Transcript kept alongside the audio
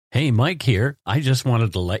Hey, Mike here. I just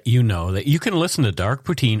wanted to let you know that you can listen to Dark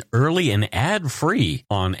Poutine early and ad-free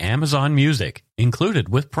on Amazon Music, included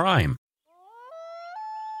with Prime.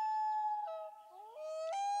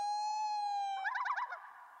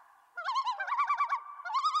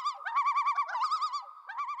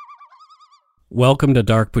 Welcome to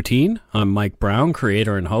Dark Poutine. I'm Mike Brown,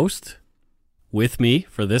 creator and host. With me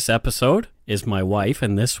for this episode is my wife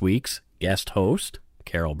and this week's guest host,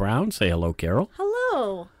 Carol Brown. Say hello, Carol.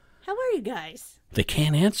 Hello. How are you guys? They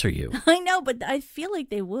can't answer you. I know, but I feel like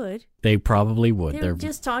they would. They probably would. They're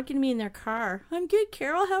just talking to me in their car. I'm good,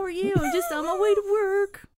 Carol. How are you? I'm just on my way to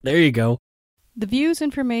work. There you go. The views,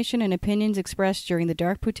 information, and opinions expressed during the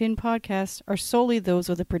Dark Poutine podcast are solely those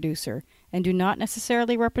of the producer and do not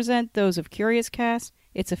necessarily represent those of Curious Cast,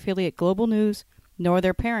 its affiliate Global News, nor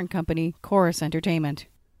their parent company, Chorus Entertainment.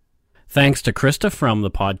 Thanks to Krista from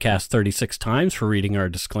the podcast 36 Times for reading our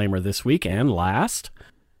disclaimer this week and last.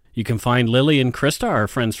 You can find Lily and Krista, our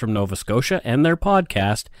friends from Nova Scotia, and their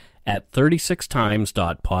podcast at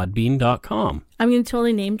 36times.podbean.com. I'm going to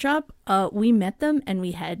totally name drop. We met them and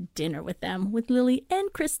we had dinner with them, with Lily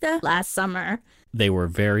and Krista last summer. They were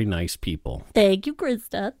very nice people. Thank you,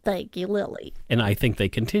 Krista. Thank you, Lily. And I think they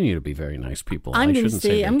continue to be very nice people. I'm going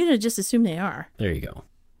to just assume they are. There you go.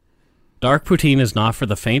 Dark Poutine is not for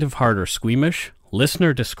the faint of heart or squeamish.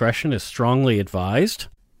 Listener discretion is strongly advised.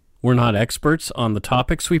 We're not experts on the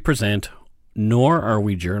topics we present, nor are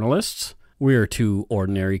we journalists. We are two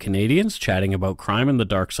ordinary Canadians chatting about crime and the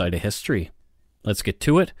dark side of history. Let's get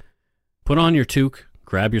to it. Put on your toque,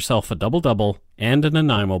 grab yourself a double-double and an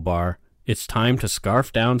Nanaimo bar. It's time to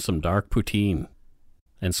scarf down some dark poutine.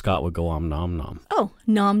 And Scott would go nom nom. Oh,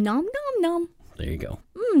 nom nom nom nom. There you go.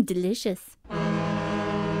 Delicious.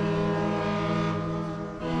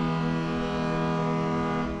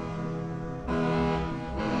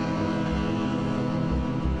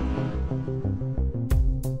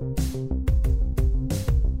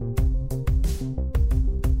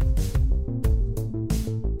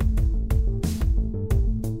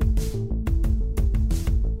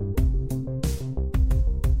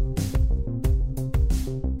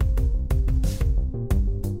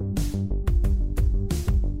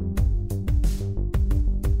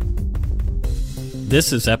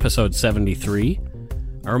 This is episode 73.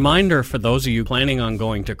 A reminder for those of you planning on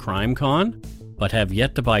going to CrimeCon, but have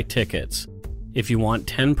yet to buy tickets. If you want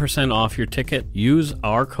 10% off your ticket, use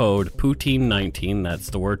our code Poutine19, that's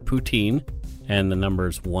the word Poutine, and the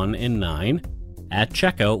numbers 1 and 9, at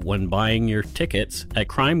checkout when buying your tickets at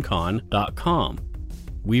crimecon.com.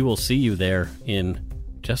 We will see you there in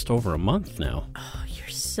just over a month now. Oh, you're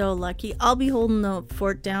so lucky. I'll be holding the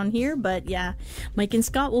fort down here, but yeah, Mike and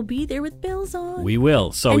Scott will be there with bells on. We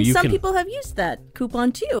will. So and some people have used that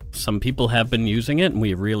coupon too. Some people have been using it, and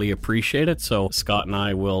we really appreciate it. So Scott and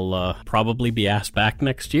I will probably be asked back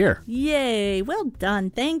next year. Yay. Well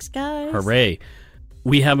done. Thanks, guys. Hooray.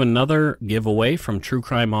 We have another giveaway from true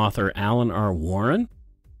crime author Alan R. Warren.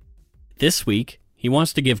 This week, he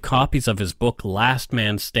wants to give copies of his book Last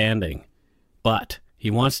Man Standing, but he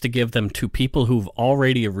wants to give them to people who've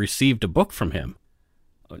already received a book from him.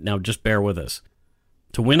 Now, just bear with us.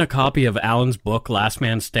 To win a copy of Alan's book, Last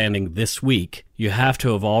Man Standing, this week, you have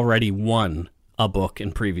to have already won a book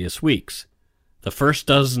in previous weeks. The first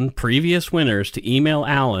dozen previous winners to email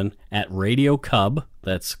Alan at radiocub,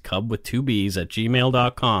 that's cub with 2 B's, at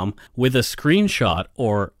gmail.com, with a screenshot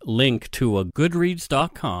or link to a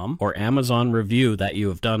goodreads.com or Amazon review that you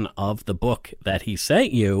have done of the book that he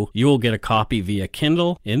sent you, you will get a copy via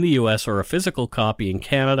Kindle in the US or a physical copy in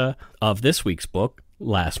Canada of this week's book,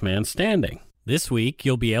 Last Man Standing. This week,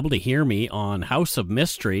 you'll be able to hear me on House of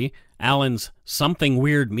Mystery, Alan's Something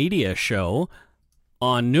Weird media show,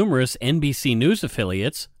 on numerous NBC News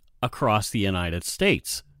affiliates across the United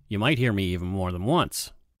States. You might hear me even more than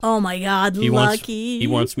once. Oh my God, lucky. He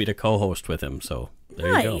wants me to co-host with him, so there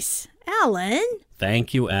you go. Nice. Alan.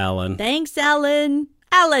 Thank you, Alan. Thanks, Alan.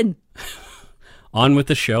 Alan. On with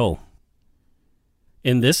the show.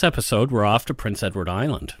 In this episode, we're off to Prince Edward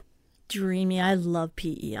Island. Dreamy. I love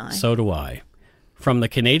PEI. So do I. From the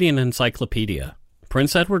Canadian Encyclopedia,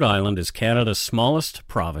 Prince Edward Island is Canada's smallest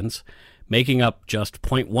province, making up just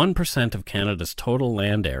 0.1% of Canada's total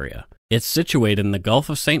land area. It's situated in the Gulf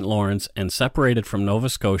of St. Lawrence and separated from Nova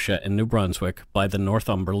Scotia and New Brunswick by the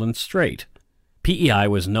Northumberland Strait. PEI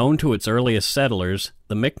was known to its earliest settlers,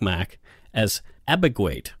 the Micmac, as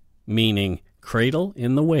Abegweit, meaning cradle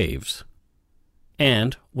in the waves,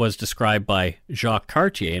 and was described by Jacques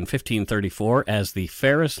Cartier in 1534 as the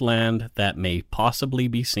fairest land that may possibly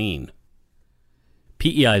be seen.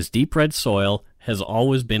 PEI's deep red soil has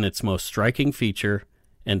always been its most striking feature,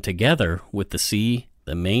 and together with the sea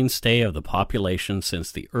the mainstay of the population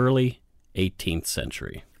since the early 18th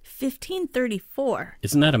century. 1534.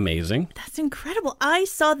 Isn't that amazing? That's incredible. I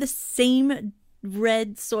saw the same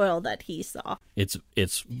red soil that he saw. It's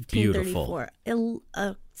beautiful.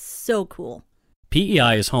 1534. So cool.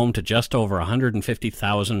 PEI is home to just over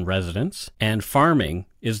 150,000 residents, and farming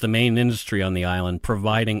is the main industry on the island,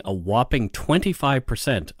 providing a whopping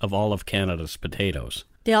 25% of all of Canada's potatoes.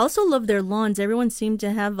 They also love their lawns. Everyone seemed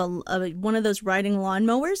to have one of those riding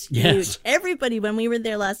lawnmowers. Yes. Huge. Everybody, when we were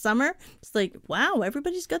there last summer, it's like, wow,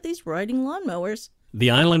 everybody's got these riding lawnmowers.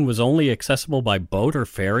 The island was only accessible by boat or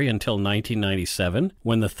ferry until 1997,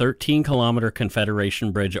 when the 13-kilometer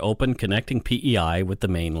Confederation Bridge opened connecting PEI with the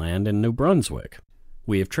mainland in New Brunswick.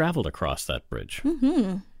 We have traveled across that bridge.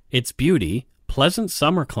 Mm-hmm. Its beauty, pleasant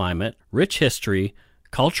summer climate, rich history,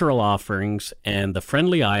 cultural offerings, and the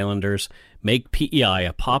friendly islanders make PEI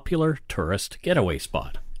a popular tourist getaway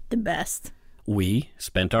spot. The best. We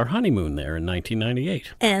spent our honeymoon there in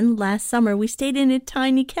 1998. And last summer, we stayed in a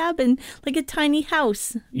tiny cabin, like a tiny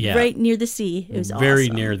house, right near the sea. It was very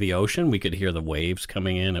awesome. near the ocean. We could hear the waves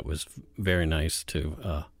coming in. It was very nice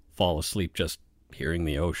to fall asleep just hearing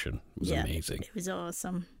the ocean. It was amazing. It was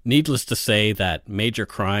awesome. Needless to say that major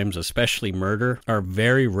crimes, especially murder, are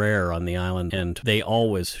very rare on the island, and they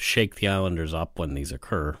always shake the islanders up when these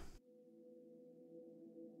occur.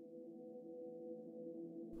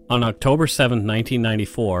 On October 7,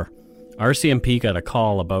 1994, RCMP got a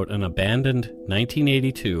call about an abandoned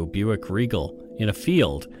 1982 Buick Regal in a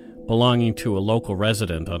field belonging to a local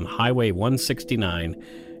resident on Highway 169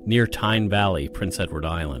 near Tyne Valley, Prince Edward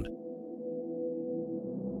Island.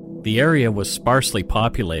 The area was sparsely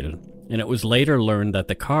populated, and it was later learned that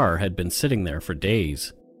the car had been sitting there for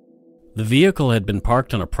days. The vehicle had been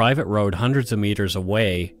parked on a private road hundreds of meters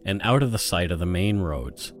away and out of the sight of the main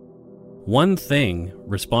roads. One thing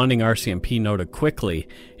responding RCMP noted quickly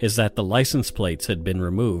is that the license plates had been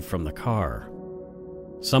removed from the car.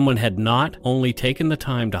 Someone had not only taken the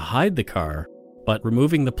time to hide the car, but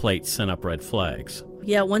removing the plates sent up red flags.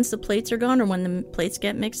 Yeah, once the plates are gone or when the plates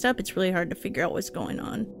get mixed up, it's really hard to figure out what's going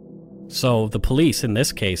on. So the police in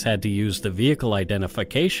this case had to use the vehicle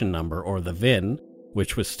identification number, or the VIN,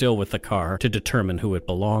 which was still with the car, to determine who it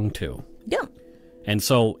belonged to. Yeah. And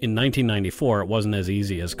so in 1994, it wasn't as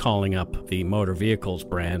easy as calling up the motor vehicles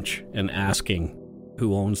branch and asking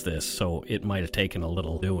who owns this, so it might have taken a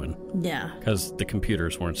little doing. Yeah. Because the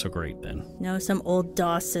computers weren't so great then. No, some old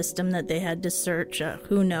DOS system that they had to search.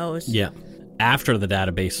 Who knows? Yeah. After the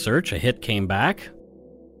database search, a hit came back.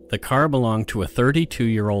 The car belonged to a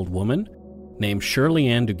 32-year-old woman named Shirley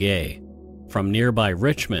Ann Duguay from nearby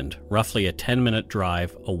Richmond, roughly a 10-minute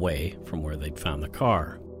drive away from where they'd found the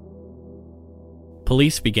car.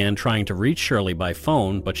 Police began trying to reach Shirley by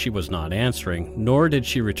phone, but she was not answering, nor did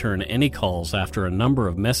she return any calls after a number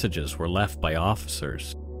of messages were left by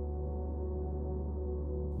officers.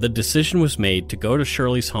 The decision was made to go to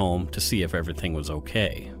Shirley's home to see if everything was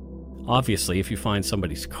okay. Obviously, if you find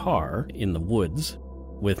somebody's car in the woods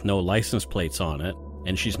with no license plates on it,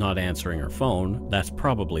 and she's not answering her phone, that's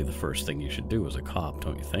probably the first thing you should do as a cop,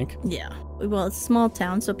 don't you think? Yeah. Well, it's a small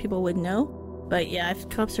town, so people would know. But yeah, if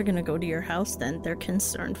cops are going to go to your house, then they're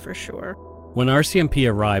concerned for sure. When RCMP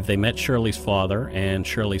arrived, they met Shirley's father and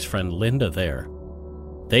Shirley's friend Linda there.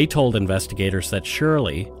 They told investigators that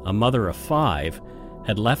Shirley, a mother of 5,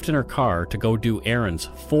 had left in her car to go do errands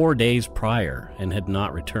 4 days prior and had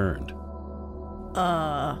not returned.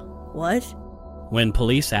 What? When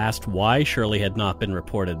police asked why Shirley had not been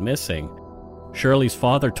reported missing, Shirley's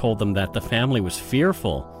father told them that the family was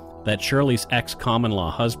fearful that Shirley's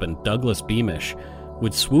ex-common-law husband, Douglas Beamish,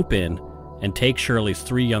 would swoop in and take Shirley's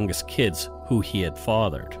 3 youngest kids, who he had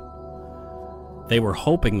fathered. They were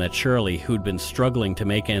hoping that Shirley, who'd been struggling to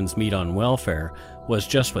make ends meet on welfare, was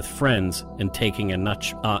just with friends and taking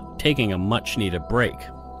a much-needed break.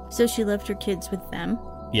 So she left her kids with them?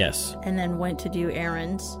 Yes. And then went to do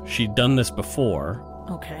errands? She'd done this before.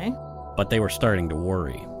 Okay. But they were starting to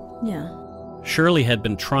worry. Yeah. Shirley had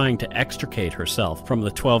been trying to extricate herself from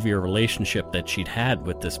the 12-year relationship that she'd had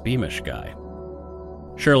with this Beamish guy.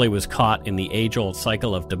 Shirley was caught in the age-old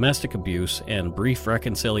cycle of domestic abuse and brief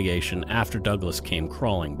reconciliation after Douglas came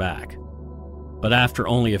crawling back. But after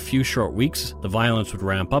only a few short weeks, the violence would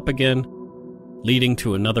ramp up again, leading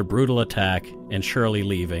to another brutal attack and Shirley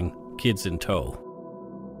leaving, kids in tow.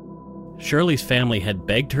 Shirley's family had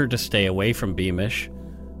begged her to stay away from Beamish,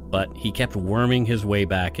 but he kept worming his way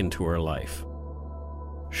back into her life.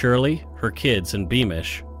 Shirley, her kids, and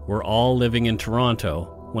Beamish were all living in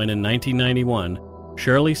Toronto when in 1991,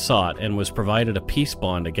 Shirley sought and was provided a peace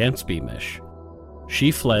bond against Beamish. She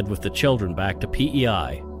fled with the children back to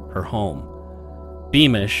PEI, her home.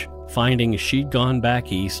 Beamish, finding she'd gone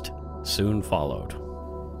back east, soon followed.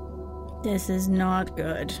 This is not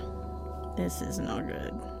good. This is not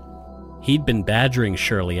good. He'd been badgering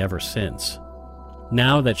Shirley ever since.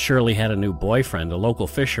 Now that Shirley had a new boyfriend, a local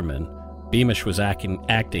fisherman, Beamish was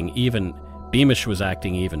acting even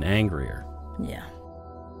angrier. Yeah.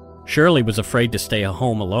 Shirley was afraid to stay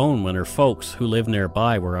home alone when her folks, who lived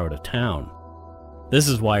nearby, were out of town. This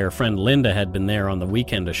is why her friend Linda had been there on the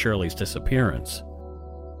weekend of Shirley's disappearance.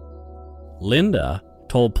 Linda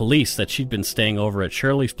told police that she'd been staying over at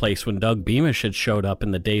Shirley's place when Doug Beamish had showed up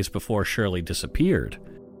in the days before Shirley disappeared.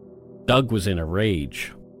 Doug was in a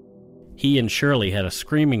rage. He and Shirley had a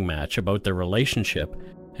screaming match about their relationship,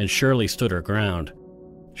 and Shirley stood her ground.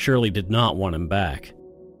 Shirley did not want him back.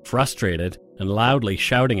 Frustrated and loudly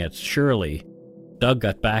shouting at Shirley, Doug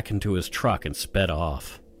got back into his truck and sped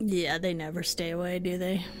off. Yeah, they never stay away, do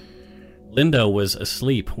they? Linda was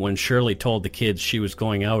asleep when Shirley told the kids she was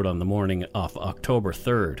going out on the morning of October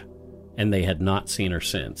 3rd, and they had not seen her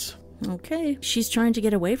since. Okay. She's trying to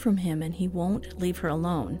get away from him, and he won't leave her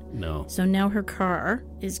alone. No. So now her car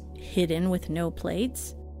is hidden with no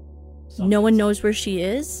plates. No one knows where she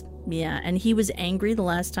is. Yeah, and he was angry the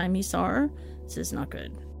last time he saw her. This is not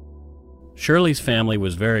good. Shirley's family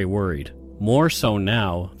was very worried, more so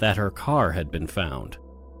now that her car had been found.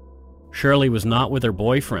 Shirley was not with her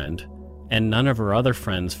boyfriend, and none of her other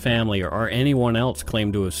friends, family, or anyone else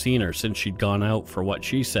claimed to have seen her since she'd gone out for what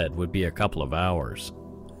she said would be a couple of hours.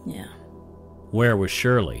 Yeah. Where was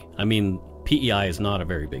Shirley? I mean, PEI is not a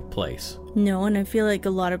very big place. No, and I feel like a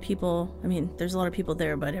lot of people, there's a lot of people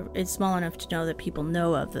there, but it's small enough to know that people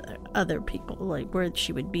know of the other people, like where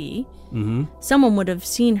she would be. Mm-hmm. Someone would have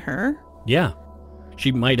seen her. Yeah.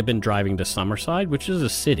 She might have been driving to Summerside, which is a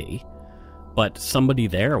city, but somebody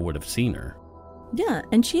there would have seen her. Yeah,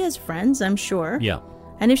 and she has friends, I'm sure. Yeah.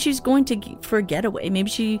 And if she's going for a getaway, maybe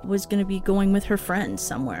she was going to be going with her friends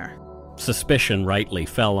somewhere. Suspicion rightly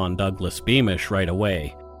fell on Douglas Beamish right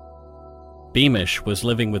away. Beamish was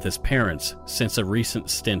living with his parents since a recent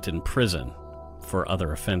stint in prison for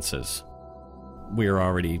other offenses. We are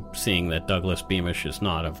already seeing that Douglas Beamish is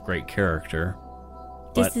not of great character.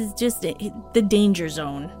 This is just the danger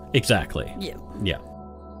zone. Exactly. Yeah.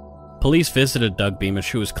 Police visited Doug Beamish,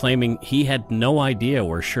 who was claiming he had no idea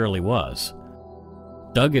where Shirley was.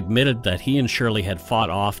 Doug admitted that he and Shirley had fought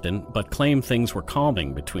often, but claimed things were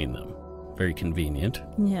calming between them. Very convenient.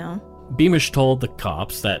 Yeah. Beamish told the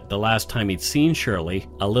cops that the last time he'd seen Shirley,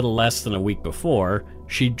 a little less than a week before,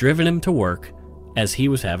 she'd driven him to work as he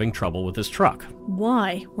was having trouble with his truck.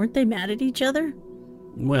 Why? Weren't they mad at each other?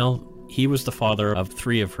 Well, he was the father of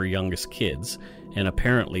 3 of her youngest kids, and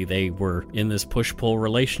apparently they were in this push-pull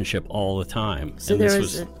relationship all the time. So there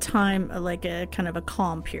was a time, like a kind of a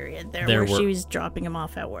calm period there where she was dropping him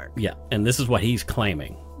off at work. Yeah, and this is what he's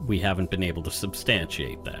claiming. We haven't been able to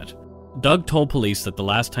substantiate that. Doug told police that the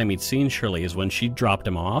last time he'd seen Shirley is when she dropped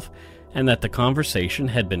him off, and that the conversation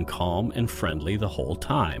had been calm and friendly the whole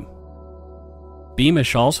time.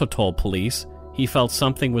 Beamish also told police he felt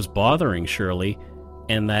something was bothering Shirley,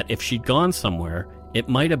 and that if she'd gone somewhere, it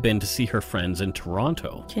might have been to see her friends in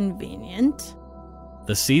Toronto. Convenient.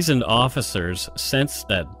 The seasoned officers sensed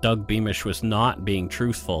that Doug Beamish was not being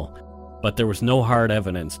truthful, but there was no hard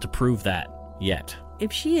evidence to prove that yet.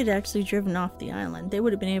 If she had actually driven off the island, they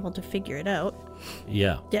would have been able to figure it out.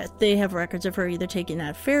 Yeah. Yeah, they have records of her either taking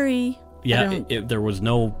that ferry. Yeah, there was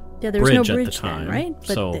no there was no bridge at the time, then, right?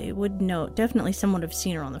 But so they would know. Definitely someone would have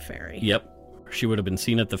seen her on the ferry. Yep. She would have been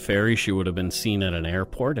seen at the ferry. She would have been seen at an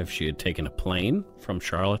airport if she had taken a plane from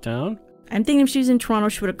Charlottetown. I'm thinking if she was in Toronto,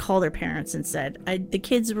 she would have called her parents and said, the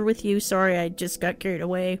kids were with you. Sorry, I just got carried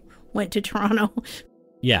away. Went to Toronto.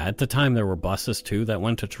 Yeah, at the time there were buses too that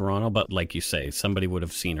went to Toronto, but like you say, somebody would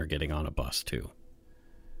have seen her getting on a bus too.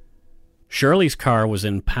 Shirley's car was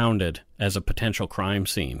impounded as a potential crime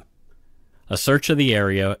scene. A search of the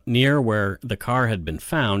area near where the car had been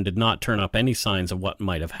found did not turn up any signs of what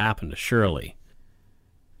might have happened to Shirley.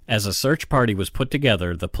 As a search party was put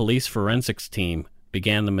together, the police forensics team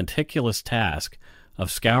began the meticulous task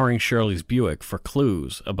of scouring Shirley's Buick for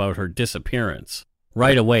clues about her disappearance.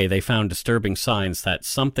 Right away, they found disturbing signs that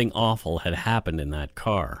something awful had happened in that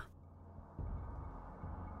car.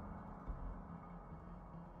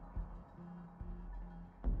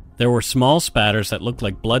 There were small spatters that looked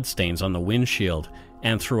like bloodstains on the windshield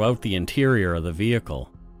and throughout the interior of the vehicle.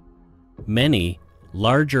 Many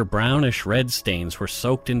larger brownish-red stains were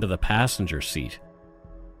soaked into the passenger seat.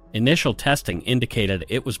 Initial testing indicated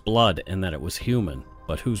it was blood and that it was human,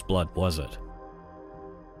 but whose blood was it?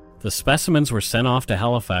 The specimens were sent off to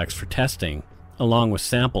Halifax for testing along with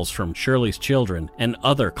samples from Shirley's children and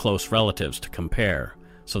other close relatives to compare.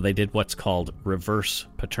 So they did what's called reverse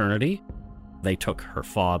paternity. They took her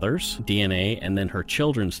father's DNA and then her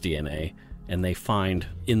children's DNA, and they find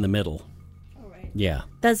in the middle. All right. Yeah.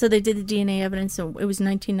 That's how they did the DNA evidence, so it was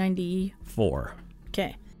 1994.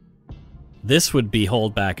 Okay. This would be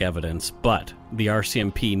holdback evidence, but the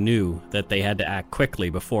RCMP knew that they had to act quickly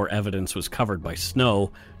before evidence was covered by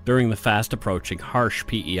snow during the fast-approaching harsh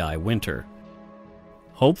PEI winter.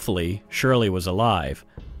 Hopefully, Shirley was alive,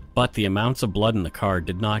 but the amounts of blood in the car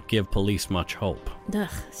did not give police much hope. Ugh,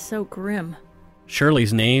 so grim.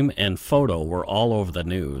 Shirley's name and photo were all over the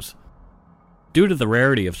news. Due to the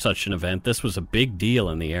rarity of such an event, this was a big deal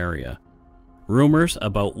in the area. Rumors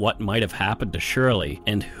about what might have happened to Shirley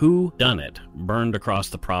and who done it burned across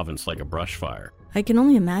the province like a brush fire. I can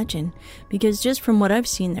only imagine, because just from what I've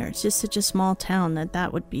seen there, it's just such a small town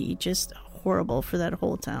that would be just horrible for that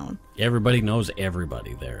whole town. Everybody knows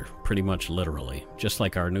everybody there, pretty much literally, just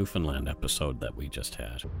like our Newfoundland episode that we just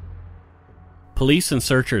had. Police and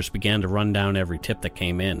searchers began to run down every tip that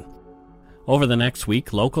came in. Over the next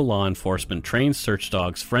week, local law enforcement trained search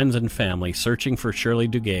dogs, friends and family searching for Shirley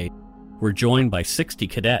Duguay were joined by 60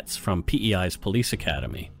 cadets from PEI's police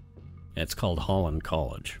academy. It's called Holland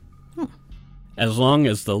College. As long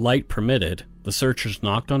as the light permitted, the searchers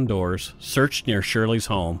knocked on doors, searched near Shirley's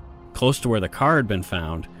home, close to where the car had been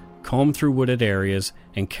found, combed through wooded areas,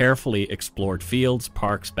 and carefully explored fields,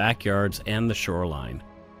 parks, backyards, and the shoreline.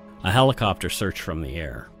 A helicopter searched from the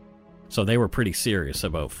air. So they were pretty serious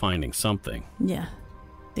about finding something. Yeah,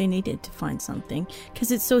 they needed to find something,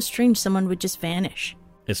 because it's so strange someone would just vanish.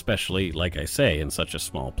 Especially, like I say, in such a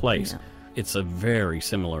small place. Yeah. It's a very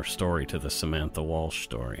similar story to the Samantha Walsh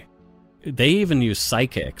story. They even used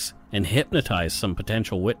psychics and hypnotized some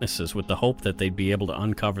potential witnesses with the hope that they'd be able to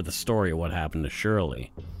uncover the story of what happened to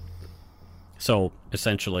Shirley. So,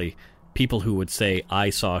 essentially, people who would say,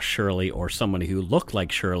 I saw Shirley, or somebody who looked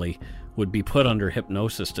like Shirley, would be put under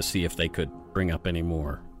hypnosis to see if they could bring up any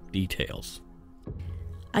more details.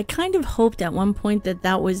 I kind of hoped at one point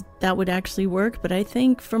that would actually work, but I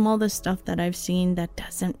think from all the stuff that I've seen, that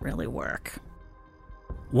doesn't really work.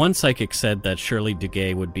 One psychic said that Shirley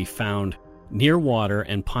Duguay would be found near water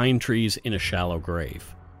and pine trees in a shallow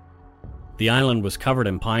grave. The island was covered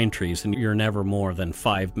in pine trees, and you're never more than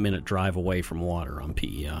 5-minute drive away from water on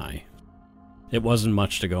PEI. It wasn't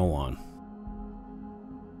much to go on.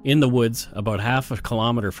 In the woods, about half a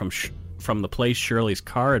kilometer from the place Shirley's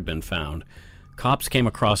car had been found, cops came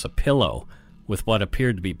across a pillow with what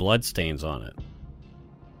appeared to be bloodstains on it.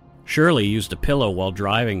 Shirley used a pillow while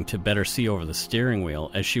driving to better see over the steering wheel,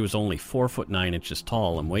 as she was only 4 foot 9 inches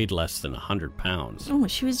tall and weighed less than 100 pounds. Oh,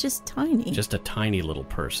 she was just tiny. Just a tiny little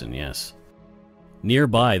person, yes.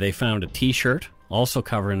 Nearby, they found a t-shirt, also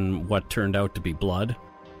covering what turned out to be blood.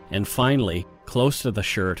 And finally, close to the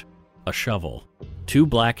shirt, a shovel. 2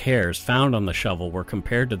 black hairs found on the shovel were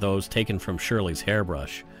compared to those taken from Shirley's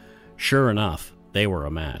hairbrush. Sure enough, they were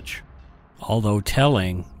a match. Although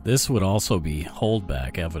telling, this would also be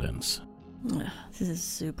holdback evidence. Ugh, this is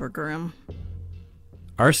super grim.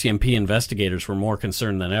 RCMP investigators were more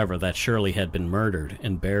concerned than ever that Shirley had been murdered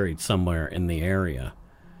and buried somewhere in the area.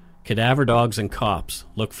 Cadaver dogs and cops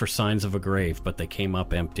looked for signs of a grave, but they came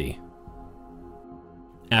up empty.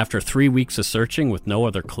 After 3 weeks of searching with no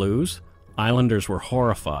other clues, islanders were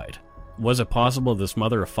horrified. Was it possible this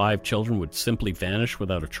mother of 5 children would simply vanish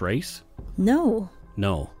without a trace? No.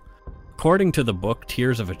 No. According to the book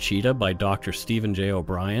Tears of a Cheetah by Dr. Stephen J.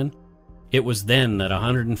 O'Brien, it was then that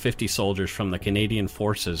 150 soldiers from the Canadian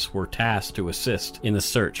Forces were tasked to assist in the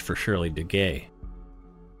search for Shirley Duguay.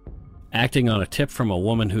 Acting on a tip from a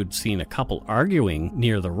woman who'd seen a couple arguing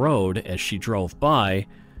near the road as she drove by,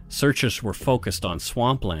 searchers were focused on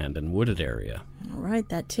swampland and wooded area. All right,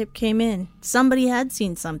 that tip came in. Somebody had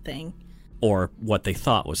seen something. Or what they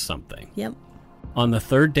thought was something. Yep. On the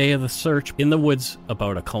 3rd day of the search, in the woods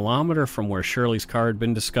about a kilometer from where Shirley's car had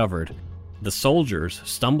been discovered, the soldiers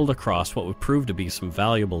stumbled across what would prove to be some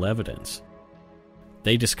valuable evidence.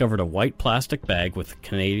 They discovered a white plastic bag with the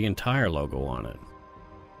Canadian Tire logo on it.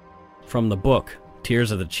 From the book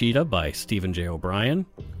Tears of the Cheetah by Stephen J. O'Brien,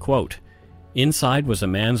 quote, inside was a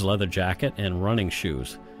man's leather jacket and running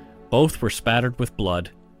shoes. Both were spattered with blood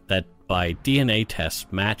that by DNA tests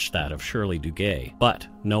matched that of Shirley Duguay, but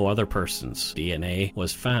no other person's DNA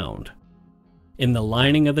was found. In the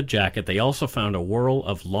lining of the jacket, they also found a whirl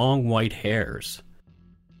of long white hairs.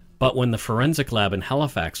 But when the forensic lab in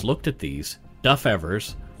Halifax looked at these, Duff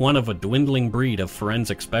Evers, one of a dwindling breed of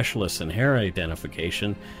forensic specialists in hair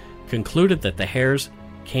identification, concluded that the hairs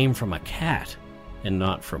came from a cat and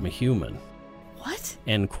not from a human. What?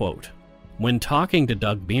 End quote. When talking to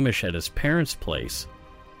Doug Beamish at his parents' place,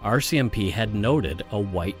 RCMP had noted a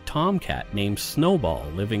white tomcat named Snowball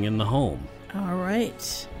living in the home. All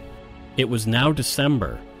right. It was now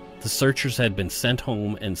December. The searchers had been sent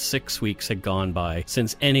home and 6 weeks had gone by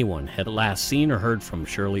since anyone had last seen or heard from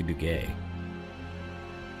Shirley Duguay.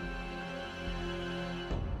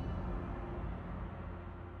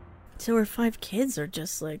 So her 5 kids are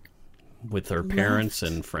just like... With their parents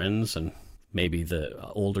and friends, and maybe the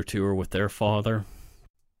older 2 are with their father.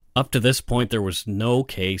 Up to this point, there was no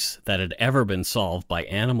case that had ever been solved by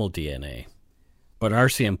animal DNA. But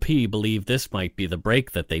RCMP believed this might be the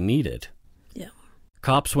break that they needed. Yeah.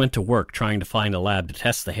 Cops went to work trying to find a lab to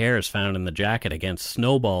test the hairs found in the jacket against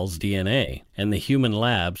Snowball's DNA, and the human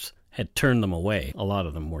labs had turned them away. A lot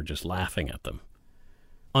of them were just laughing at them.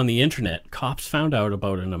 On the internet, cops found out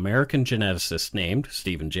about an American geneticist named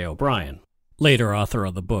Stephen J. O'Brien, later author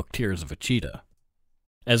of the book Tears of a Cheetah.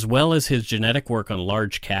 As well as his genetic work on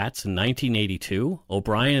large cats in 1982,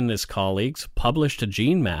 O'Brien and his colleagues published a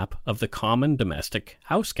gene map of the common domestic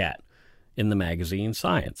house cat in the magazine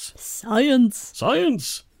Science.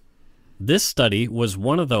 Science! This study was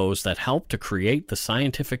one of those that helped to create the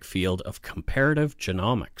scientific field of comparative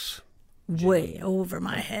genomics. Way over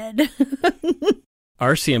my head.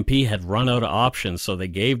 RCMP had run out of options, so they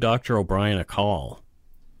gave Dr. O'Brien a call.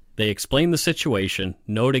 They explained the situation,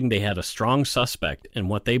 noting they had a strong suspect in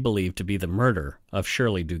what they believed to be the murder of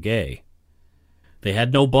Shirley Duguay. They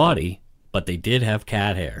had no body, but they did have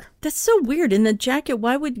cat hair. That's so weird. In the jacket,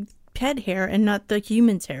 why would pet hair and not the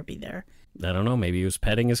human's hair be there? I don't know, maybe he was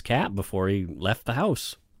petting his cat before he left the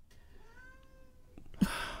house.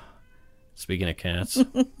 Speaking of cats...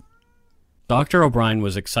 Dr. O'Brien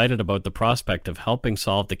was excited about the prospect of helping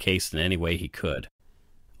solve the case in any way he could.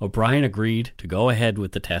 O'Brien agreed to go ahead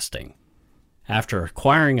with the testing. After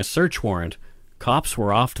acquiring a search warrant, cops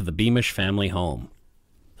were off to the Beamish family home.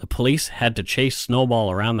 The police had to chase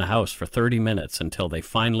Snowball around the house for 30 minutes until they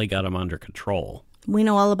finally got him under control. We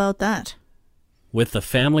know all about that. With the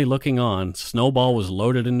family looking on, Snowball was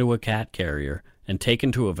loaded into a cat carrier and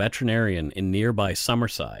taken to a veterinarian in nearby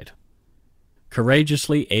Summerside.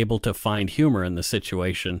 Courageously able to find humor in the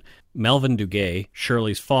situation, Melvin Duguay,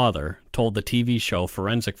 Shirley's father, told the TV show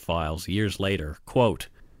Forensic Files years later, quote,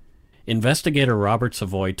 "Investigator Robert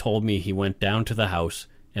Savoy told me he went down to the house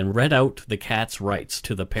and read out the cat's rights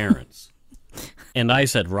to the parents. And I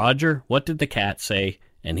said, 'Roger, what did the cat say?'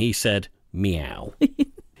 And he said, 'Meow.'"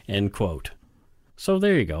 End quote. So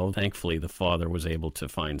there you go. Thankfully, the father was able to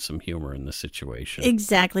find some humor in the situation.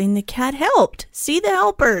 Exactly, and the cat helped. See the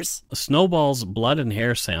helpers. Snowball's blood and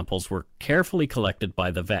hair samples were carefully collected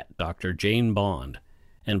by the vet, Dr. Jane Bond,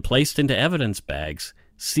 and placed into evidence bags,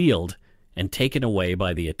 sealed, and taken away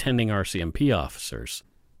by the attending RCMP officers.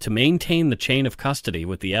 To maintain the chain of custody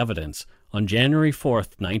with the evidence, on January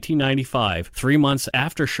 4th, 1995, 3 months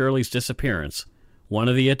after Shirley's disappearance, one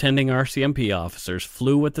of the attending RCMP officers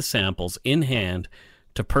flew with the samples in hand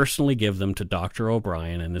to personally give them to Dr.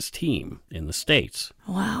 O'Brien and his team in the States.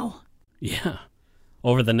 Wow. Yeah.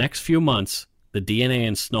 Over the next few months, the DNA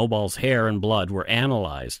in Snowball's hair and blood were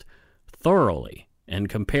analyzed thoroughly and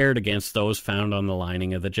compared against those found on the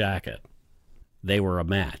lining of the jacket. They were a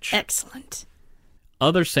match. Excellent.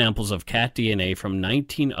 Other samples of cat DNA from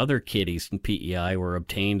 19 other kitties in PEI were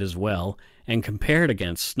obtained as well and compared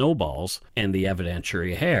against Snowball's and the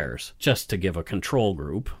evidentiary hairs, just to give a control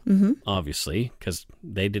group, obviously, because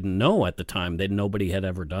they didn't know at the time that nobody had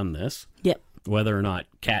ever done this, Yep. whether or not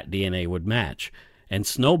cat DNA would match. And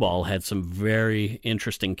Snowball had some very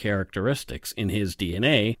interesting characteristics in his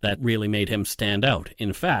DNA that really made him stand out.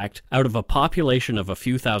 In fact, out of a population of a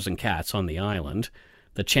few thousand cats on the island,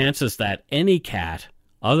 the chances that any cat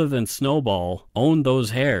other than Snowball owned those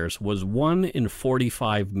hairs was 1 in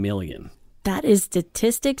 45 million. That is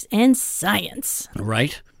statistics and science.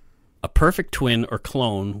 Right? A perfect twin or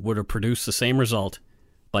clone would have produced the same result,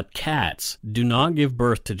 but cats do not give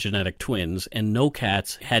birth to genetic twins, and no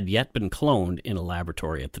cats had yet been cloned in a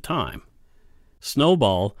laboratory at the time.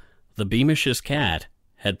 Snowball, the Beamish's cat,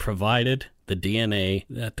 had provided the DNA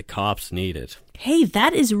that the cops needed. Hey,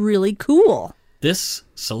 that is really cool. This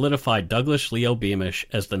solidified Douglas Leo Beamish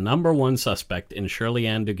as the #1 suspect in Shirley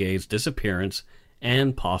Ann Duguay's disappearance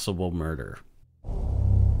and possible murder.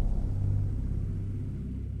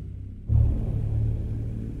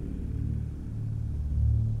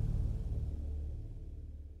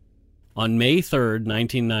 On May 3rd,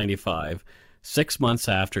 1995, 6 months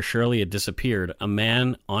after Shirley had disappeared, a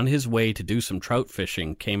man on his way to do some trout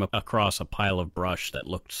fishing came across a pile of brush that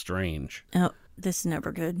looked strange. Oh, this is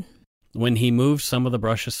never good. When he moved some of the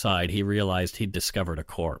brush aside, he realized he'd discovered a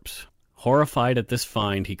corpse. Horrified at this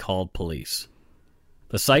find, he called police.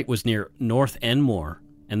 The site was near North Enmore,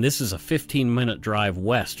 and this is a 15-minute drive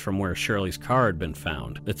west from where Shirley's car had been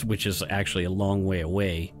found, which is actually a long way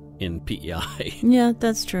away in PEI. Yeah,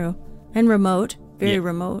 that's true. And remote. Very Yeah.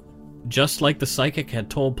 remote. Just like the psychic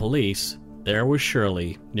had told police, there was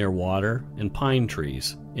Shirley near water and pine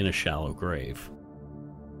trees in a shallow grave.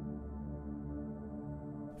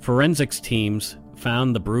 Forensics teams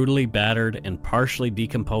found the brutally battered and partially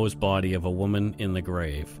decomposed body of a woman in the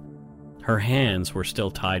grave. Her hands were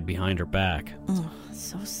still tied behind her back. Oh,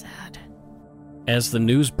 so sad. As the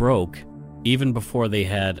news broke, even before they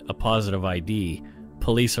had a positive ID,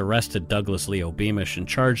 police arrested Douglas Leo Beamish and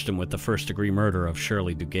charged him with the first-degree murder of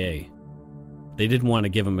Shirley Duguay. They didn't want to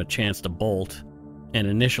give him a chance to bolt, and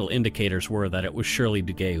initial indicators were that it was Shirley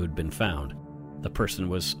Duguay who'd been found. The person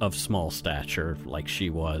was of small stature, like she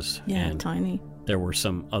was, Yeah, and tiny. there were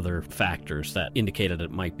some other factors that indicated it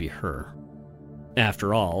might be her.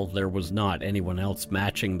 After all, there was not anyone else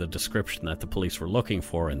matching the description that the police were looking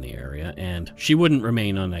for in the area, and she wouldn't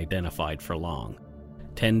remain unidentified for long.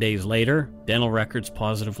 10 days later, dental records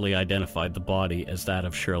positively identified the body as that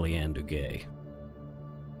of Shirley Ann Duguay.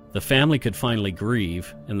 The family could finally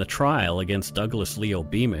grieve, and the trial against Douglas Leo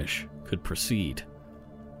Beamish could proceed.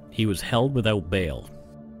 He was held without bail.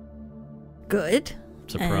 Good.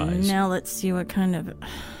 Surprise. And now let's see what kind of...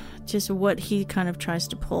 Just what he kind of tries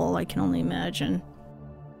to pull, I can only imagine.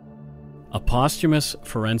 A posthumous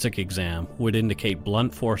forensic exam would indicate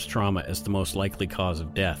blunt force trauma as the most likely cause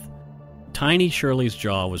of death. Tiny Shirley's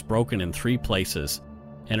jaw was broken in 3 places,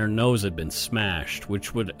 and her nose had been smashed,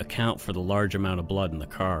 which would account for the large amount of blood in the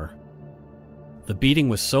car. The beating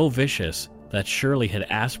was so vicious that Shirley had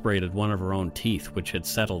aspirated one of her own teeth, which had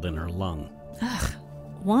settled in her lung. Ugh.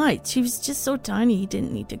 Why? She was just so tiny, he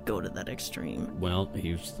didn't need to go to that extreme. Well,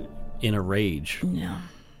 he was in a rage. No.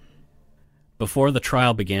 Before the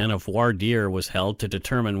trial began, a voir dire was held to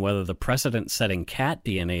determine whether the precedent-setting cat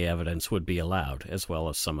DNA evidence would be allowed, as well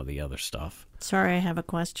as some of the other stuff. Sorry, I have a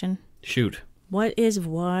question. Shoot. What is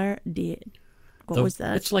voir dire? What was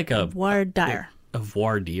that? It's like a voir dire. A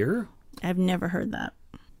voir dire? I've never heard that.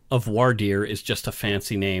 A voir dire is just a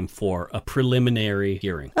fancy name for a preliminary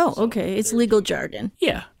hearing. Oh, okay. It's legal jargon.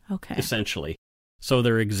 Yeah, Okay. essentially. So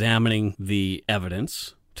they're examining the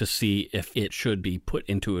evidence to see if it should be put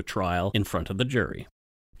into a trial in front of the jury.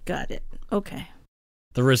 Got it. Okay.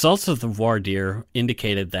 The results of the voir dire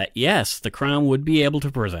indicated that, yes, the Crown would be able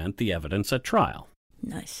to present the evidence at trial.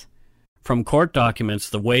 Nice. From court documents,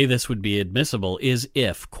 the way this would be admissible is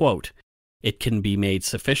if, quote, it can be made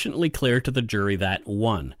sufficiently clear to the jury that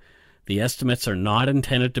 1. The estimates are not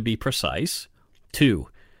intended to be precise. 2.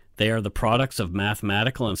 They are the products of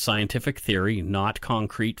mathematical and scientific theory, not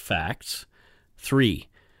concrete facts. 3.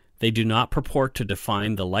 They do not purport to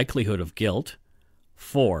define the likelihood of guilt.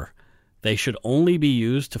 4. They should only be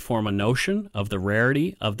used to form a notion of the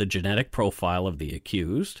rarity of the genetic profile of the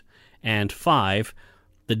accused. And 5.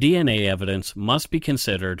 The DNA evidence must be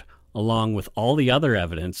considered along with all the other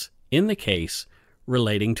evidence in the case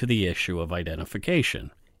relating to the issue of identification.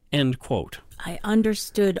 End quote. I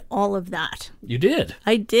understood all of that. You did.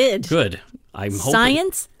 I did. Good. I'm hoping.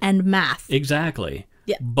 Science and math. Exactly.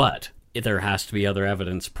 Yeah. But there has to be other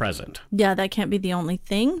evidence present. Yeah, that can't be the only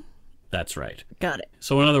thing. That's right. Got it.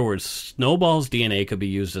 So in other words, Snowball's DNA could be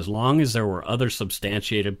used as long as there were other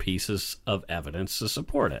substantiated pieces of evidence to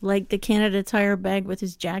support it. Like the Canada Tire bag with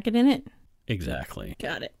his jacket in it? Exactly.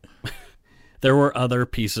 Got it. There were other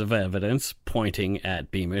pieces of evidence pointing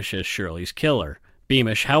at Beamish as Shirley's killer.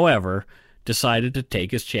 Beamish, however, decided to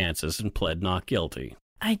take his chances and pled not guilty.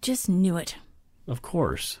 I just knew it. Of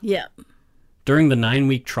course. Yeah. During the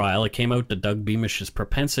 9-week trial, it came out that Doug Beamish's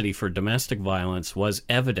propensity for domestic violence was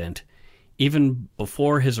evident even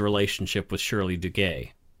before his relationship with Shirley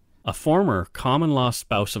Duguay. A former common-law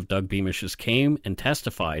spouse of Doug Beamish's came and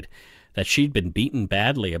testified that she'd been beaten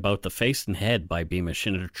badly about the face and head by Beamish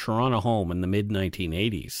in her Toronto home in the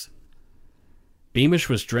mid-1980s. Beamish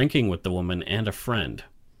was drinking with the woman and a friend.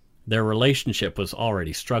 Their relationship was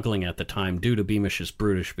already struggling at the time due to Beamish's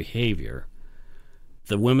brutish behavior.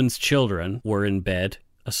 The women's children were in bed,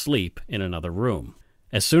 asleep in another room.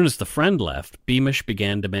 As soon as the friend left, Beamish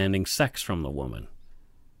began demanding sex from the woman.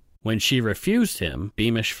 When she refused him,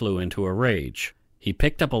 Beamish flew into a rage. He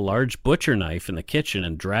picked up a large butcher knife in the kitchen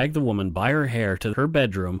and dragged the woman by her hair to her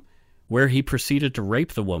bedroom, where he proceeded to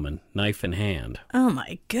rape the woman, knife in hand. Oh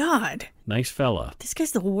my God. Nice fella. This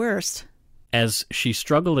guy's the worst. As she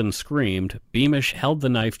struggled and screamed, Beamish held the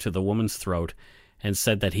knife to the woman's throat and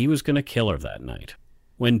said that he was going to kill her that night.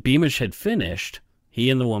 When Beamish had finished,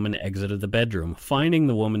 he and the woman exited the bedroom, finding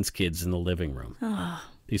the woman's kids in the living room. Oh.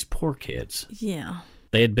 These poor kids. Yeah.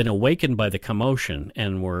 They had been awakened by the commotion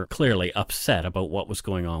and were clearly upset about what was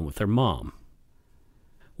going on with their mom.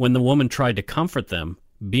 When the woman tried to comfort them,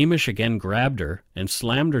 Beamish again grabbed her and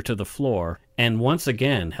slammed her to the floor and once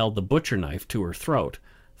again held the butcher knife to her throat,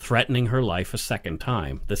 threatening her life a second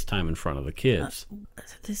time, this time in front of the kids.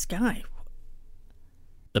 This guy.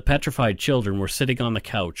 The petrified children were sitting on the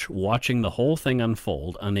couch, watching the whole thing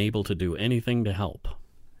unfold, unable to do anything to help.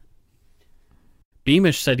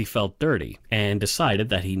 Beamish said he felt dirty and decided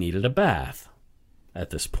that he needed a bath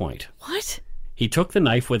at this point. What? He took the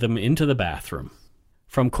knife with him into the bathroom.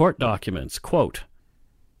 From court documents, quote,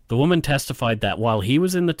 the woman testified that while he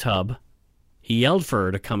was in the tub, he yelled for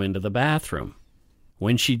her to come into the bathroom.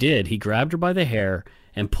 When she did, he grabbed her by the hair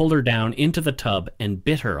and pulled her down into the tub and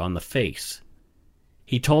bit her on the face.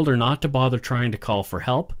 He told her not to bother trying to call for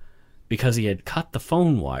help because he had cut the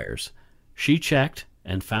phone wires. She checked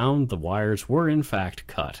and found the wires were in fact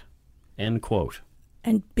cut. End quote.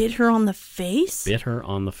 And bit her on the face? Bit her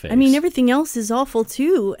on the face. I mean, everything else is awful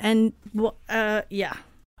too. And, yeah.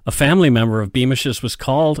 A family member of Beamish's was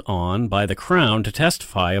called on by the Crown to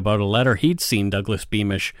testify about a letter he'd seen Douglas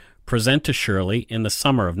Beamish present to Shirley in the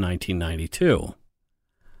summer of 1992.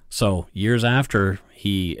 So, years after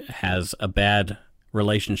he has a bad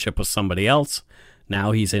relationship with somebody else,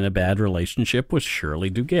 now he's in a bad relationship with Shirley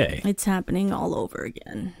Duguay. It's happening all over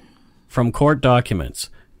again. From court documents,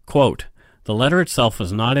 quote, the letter itself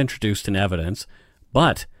was not introduced in evidence,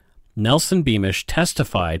 but Nelson Beamish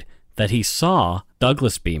testified that he saw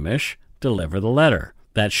Douglas Beamish deliver the letter,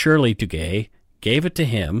 that Shirley Duguay gave it to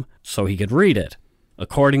him so he could read it.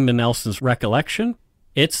 According to Nelson's recollection,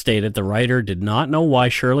 it stated the writer did not know why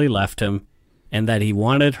Shirley left him and that he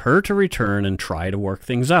wanted her to return and try to work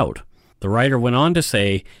things out. The writer went on to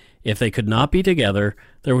say if they could not be together,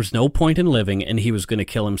 there was no point in living and he was going to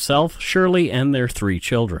kill himself, Shirley, and their 3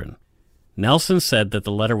 children. Nelson said that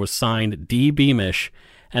the letter was signed D. Beamish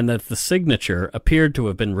and that the signature appeared to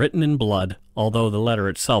have been written in blood, although the letter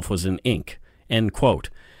itself was in ink. End quote.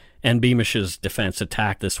 And Beamish's defense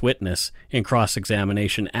attacked this witness in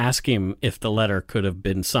cross-examination, asking him if the letter could have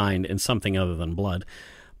been signed in something other than blood,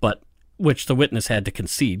 but which the witness had to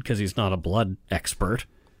concede because he's not a blood expert.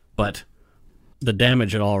 But the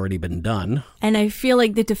damage had already been done. And I feel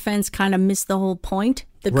like the defense kind of missed the whole point.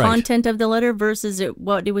 The Right. content of the letter versus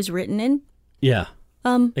what it was written in. Yeah.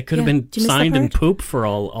 It could have been Did you miss that signed in part? poop for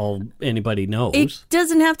all anybody knows. It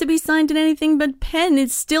doesn't have to be signed in anything but pen.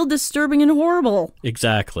 It's still disturbing and horrible.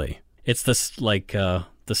 Exactly. It's this, like, the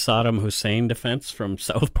Saddam Hussein defense from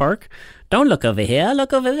South Park. Don't look over here,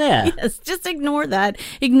 look over there. Yes, just ignore that.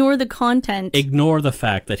 Ignore the content. Ignore the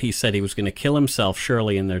fact that he said he was going to kill himself,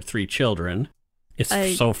 Shirley, and their 3 children.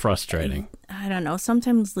 It's so frustrating. I don't know.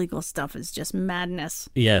 Sometimes legal stuff is just madness.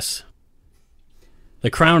 Yes. The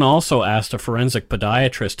Crown also asked a forensic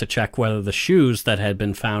podiatrist to check whether the shoes that had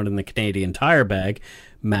been found in the Canadian Tire bag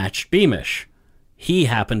matched Beamish. He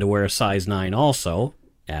happened to wear a size 9 also,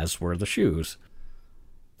 as were the shoes.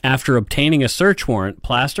 After obtaining a search warrant,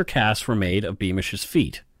 plaster casts were made of Beamish's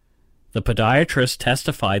feet. The podiatrist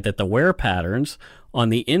testified that the wear patterns on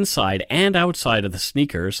the inside and outside of the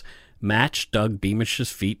sneakers matched Doug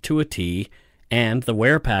Beamish's feet to a T, and the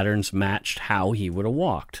wear patterns matched how he would have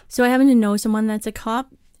walked. So I happen to know someone that's a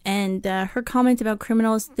cop, and her comment about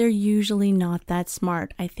criminals, they're usually not that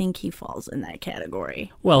smart. I think he falls in that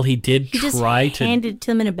category. Well, he did He try just to... handed it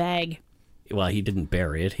to them in a bag. Well, he didn't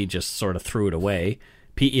bury it. He just sort of threw it away.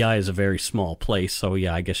 PEI is a very small place, so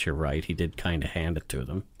yeah, I guess you're right. He did kind of hand it to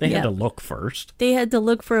them. They had to look first. They had to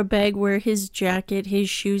look for a bag where his jacket, his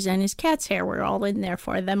shoes, and his cat's hair were all in there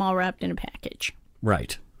for them, all wrapped in a package.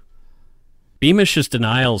 Right. Beamish's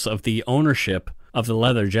denials of the ownership of the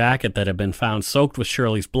leather jacket that had been found soaked with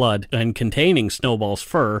Shirley's blood and containing Snowball's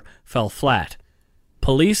fur fell flat.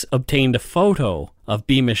 Police obtained a photo of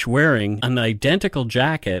Beamish wearing an identical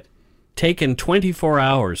jacket taken 24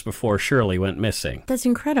 hours before Shirley went missing. That's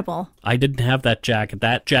incredible. I didn't have that jacket.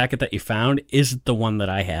 That jacket that you found isn't the one that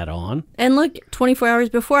I had on. And look, 24 hours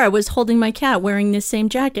before, I was holding my cat wearing this same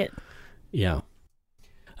jacket. Yeah.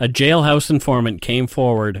 A jailhouse informant came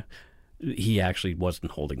forward. He actually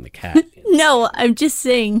wasn't holding the cat. No, I'm just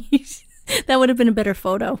saying. That would have been a better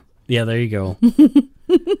photo. Yeah, there you go.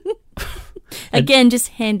 Again, just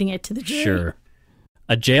handing it to the jury. Sure.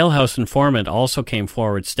 A jailhouse informant also came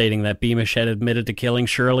forward stating that Beamish had admitted to killing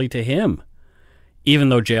Shirley to him. Even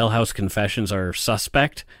though jailhouse confessions are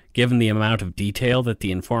suspect, given the amount of detail that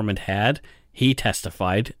the informant had, he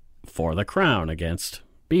testified for the Crown against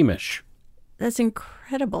Beamish. That's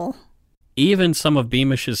incredible. Even some of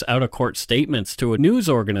Beamish's out-of-court statements to a news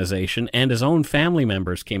organization and his own family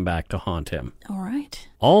members came back to haunt him. All right.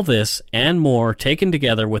 All this and more taken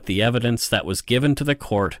together with the evidence that was given to the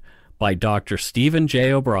court by Dr. Stephen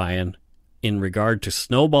J. O'Brien in regard to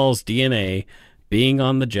Snowball's DNA being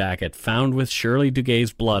on the jacket found with Shirley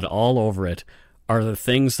Duguay's blood all over it are the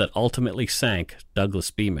things that ultimately sank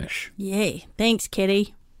Douglas Beamish. Yay. Thanks,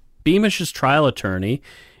 Kitty. Beamish's trial attorney,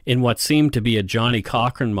 in what seemed to be a Johnny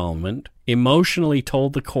Cochran moment, emotionally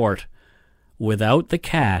told the court, "Without the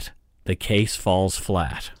cat, the case falls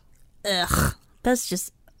flat." Ugh. That's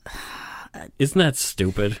just... Isn't that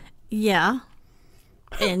stupid? Yeah.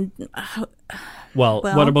 And... Well,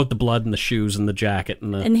 Well- what about the blood and the shoes and the jacket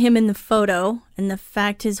and the... and him in the photo, and the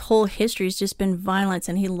fact his whole history has just been violence,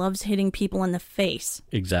 and he loves hitting people in the face.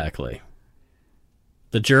 Exactly.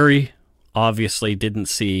 The jury obviously didn't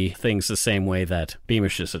see things the same way that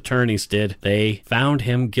Beamish's attorneys did. They found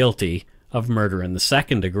him guilty of murder in the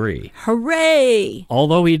second degree. Hooray!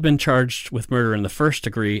 Although he'd been charged with murder in the first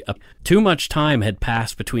degree, too much time had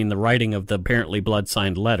passed between the writing of the apparently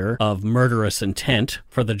blood-signed letter of murderous intent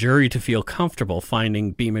for the jury to feel comfortable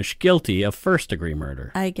finding Beamish guilty of first-degree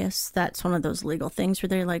murder. I guess that's one of those legal things where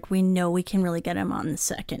they're like, we know we can really get him on the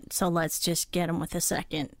second, so let's just get him with the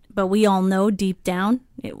second. But we all know deep down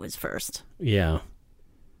it was first. Yeah.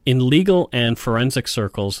 In legal and forensic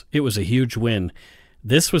circles, it was a huge win.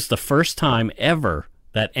 This was the first time ever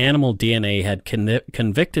that animal DNA had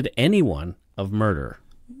convicted anyone of murder.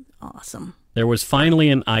 Awesome. There was finally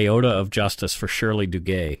an iota of justice for Shirley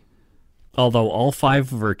Duguay. Although all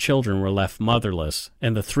 5 of her children were left motherless,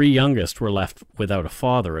 and the 3 youngest were left without a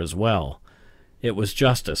father as well, it was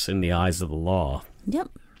justice in the eyes of the law. Yep.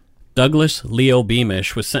 Douglas Leo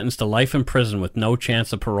Beamish was sentenced to life in prison with no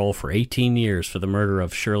chance of parole for 18 years for the murder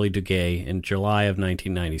of Shirley Duguay in July of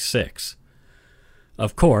 1996.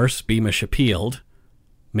 Of course, Beamish appealed,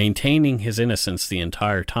 maintaining his innocence the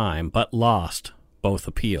entire time, but lost both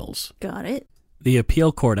appeals. Got it. The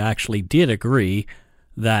appeal court actually did agree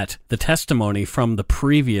that the testimony from the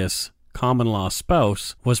previous common-law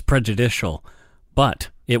spouse was prejudicial, but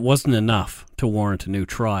it wasn't enough to warrant a new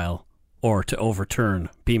trial or to overturn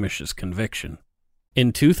Beamish's conviction.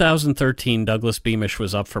 In 2013, Douglas Beamish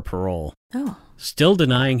was up for parole. Oh. Still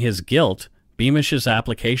denying his guilt, Beamish's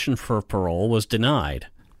application for parole was denied.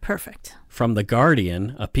 Perfect. From The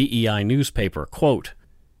Guardian, a PEI newspaper, quote,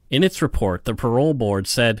 "In its report, the parole board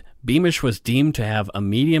said Beamish was deemed to have a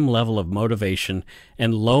medium level of motivation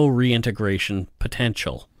and low reintegration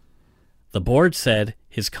potential. The board said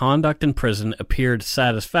his conduct in prison appeared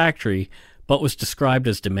satisfactory, but was described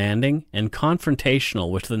as demanding and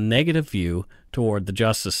confrontational with a negative view toward the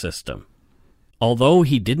justice system. Although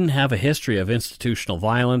he didn't have a history of institutional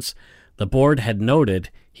violence, the board had noted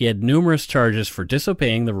he had numerous charges for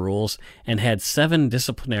disobeying the rules and had 7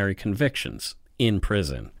 disciplinary convictions in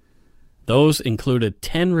prison. Those included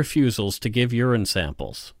 10 refusals to give urine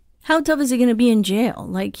samples." How tough is he going to be in jail?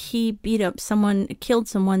 Like, he beat up someone, killed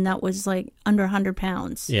someone that was, like, under 100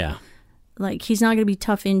 pounds. Yeah. Like, he's not going to be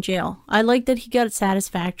tough in jail. I like that he got it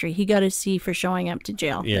satisfactory. He got a C for showing up to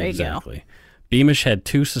jail. Yeah, there you exactly. go. Beamish had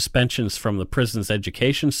 2 suspensions from the prison's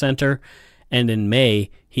education center, and in May,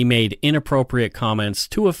 he made inappropriate comments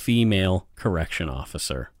to a female correction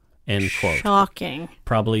officer. End quote. Shocking.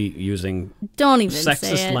 Probably using Don't even say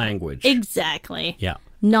sexist it. language. Exactly. Yeah,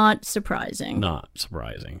 Not surprising. not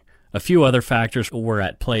surprising. A few other factors were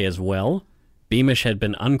at play as well. Beamish had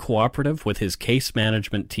been uncooperative with his case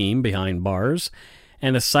management team behind bars,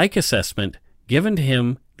 and a psych assessment given to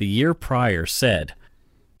him the year prior said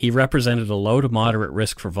he represented a low to moderate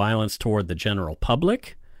risk for violence toward the general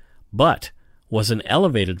public, but was an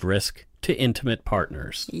elevated risk to intimate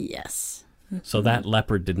partners. Yes. So that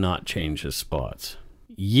leopard did not change his spots.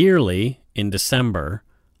 Yearly, in December,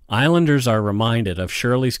 Islanders are reminded of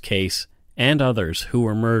Shirley's case and others who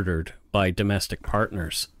were murdered by domestic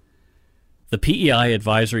partners. The PEI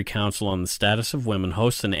Advisory Council on the Status of Women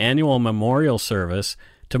hosts an annual memorial service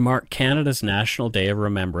to mark Canada's National Day of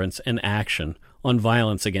Remembrance and Action on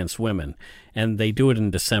Violence Against Women, and they do it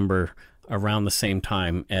in December around the same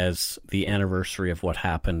time as the anniversary of what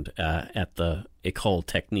happened at the École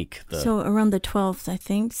Technique. So around the 12th, I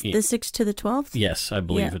think. Yeah. The 6th to the 12th? Yes, I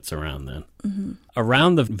believe Yeah. it's around then. Mm-hmm.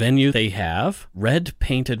 Around the venue, they have red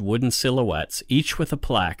painted wooden silhouettes, each with a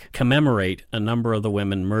plaque, commemorate a number of the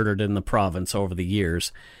women murdered in the province over the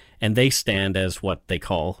years, and they stand as what they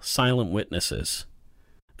call silent witnesses.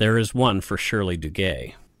 There is one for Shirley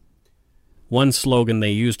Duguay. One slogan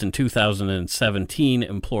they used in 2017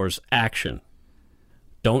 implores action.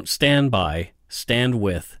 Don't stand by, stand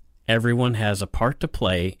with. Everyone has a part to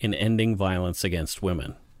play in ending violence against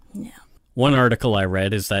women. Yeah. One article I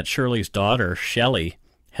read is that Shirley's daughter, Shelley,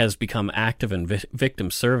 has become active in victim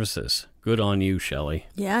services. Good on you, Shelley.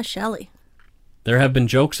 Yeah, Shelley. There have been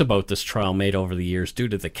jokes about this trial made over the years due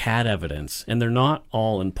to the cat evidence, and they're not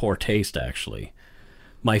all in poor taste, actually.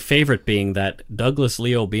 My favorite being that Douglas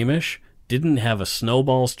Leo Beamish didn't have a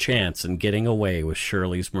snowball's chance in getting away with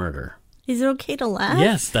Shirley's murder. Is it okay to laugh?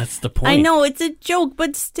 Yes, that's the point. I know, it's a joke,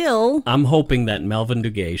 but still. I'm hoping that Melvin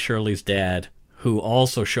Duguay, Shirley's dad, who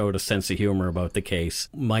also showed a sense of humor about the case,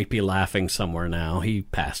 might be laughing somewhere now. He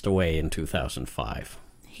passed away in 2005.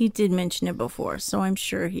 He did mention it before, so I'm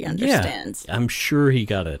sure he understands. Yeah, I'm sure he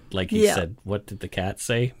got it. Like he said, what did the cat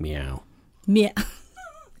say? Meow. Meow.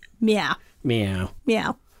 Meow. Meow.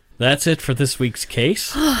 Meow. That's it for this week's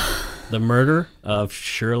case. The murder of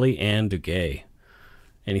Shirley Ann Duguay.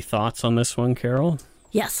 Any thoughts on this one, Carol?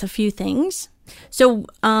 Yes, a few things. So,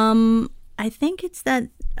 I think it's that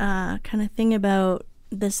kind of thing about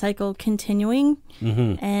the cycle continuing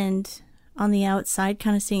and on the outside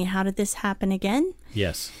kind of seeing how did this happen again?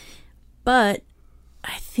 Yes. But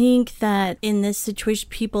I think that in this situation,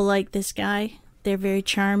 people like this guy, they're very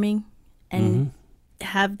charming and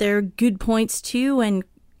have their good points too, and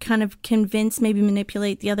kind of convince, maybe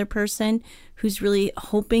manipulate the other person who's really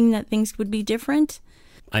hoping that things would be different.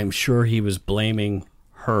 I'm sure he was blaming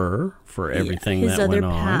her for everything that went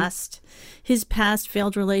on. His past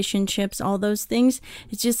failed relationships, all those things.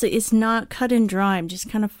 It's just, it's not cut and dry. I'm just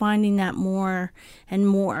kind of finding that more and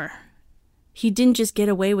more. He didn't just get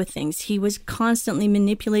away with things. He was constantly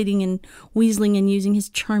manipulating and weaseling and using his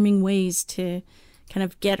charming ways to kind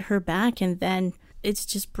of get her back. And then it's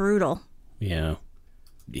just brutal. Yeah.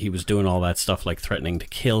 He was doing all that stuff like threatening to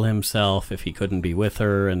kill himself if he couldn't be with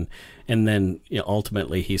her. And then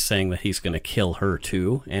ultimately he's saying that he's going to kill her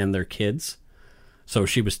too and their kids. So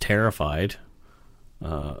she was terrified,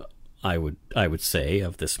 I would say,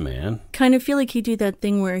 of this man. Kind of feel like he'd do that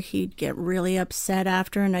thing where he'd get really upset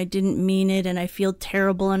after, and I didn't mean it, and I feel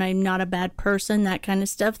terrible, and I'm not a bad person, that kind of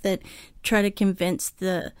stuff, that try to convince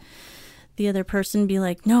the other person, be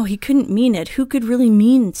like, no, he couldn't mean it. Who could really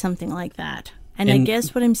mean something like that? And I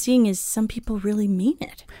guess what I'm seeing is some people really mean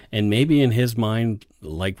it. And maybe in his mind,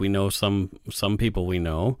 like we know some people we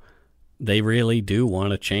know, they really do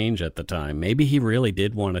want to change at the time. Maybe he really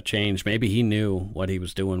did want to change. Maybe he knew what he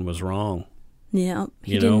was doing was wrong. Yeah,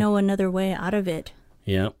 he didn't know another way out of it.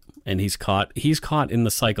 Yeah, and he's caught in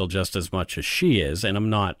the cycle just as much as she is, and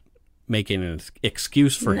I'm not making an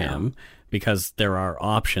excuse for him, because there are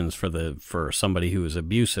options for somebody who is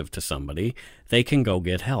abusive to somebody. They can go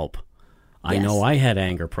get help. I know I had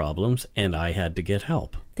anger problems, and I had to get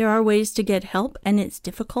help. There are ways to get help, and it's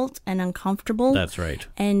difficult and uncomfortable. That's right.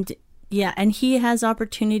 And and he has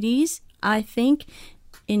opportunities, I think,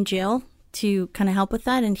 in jail to kind of help with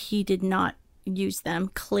that, and he did not use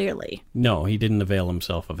them, clearly. No, he didn't avail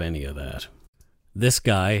himself of any of that. This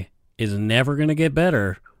guy is never going to get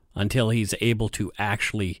better until he's able to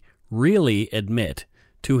actually really admit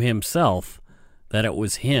to himself that it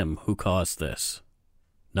was him who caused this.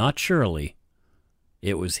 Not Shirley.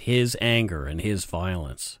 It was his anger and his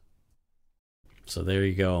violence. So there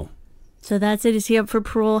you go. So that's it. Is he up for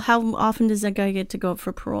parole? How often does that guy get to go up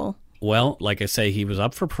for parole? Well, like I say, he was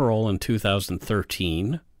up for parole in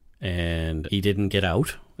 2013, and he didn't get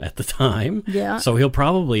out at the time. Yeah. So he'll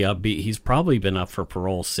probably he's probably been up for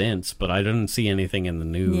parole since, but I didn't see anything in the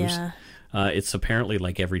news. Yeah. It's apparently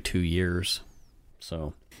like every 2 years.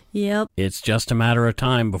 So yep. It's just a matter of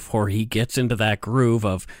time before he gets into that groove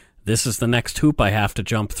of, this is the next hoop I have to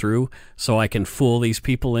jump through so I can fool these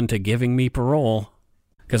people into giving me parole.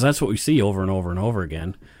 Because that's what we see over and over and over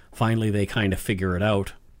again. Finally, they kind of figure it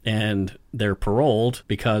out, and they're paroled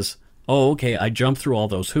because, oh, okay, I jumped through all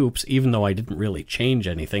those hoops, even though I didn't really change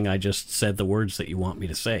anything. I just said the words that you want me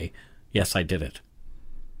to say. Yes, I did it.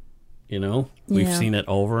 We've seen it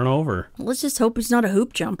over and over. Let's just hope he's not a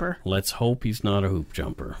hoop jumper. Let's hope he's not a hoop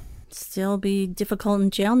jumper. Still be difficult in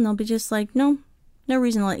jail, and they'll be just like, no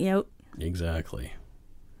reason to let you out. Exactly.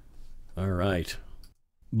 All right.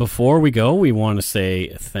 Before we go, we want to say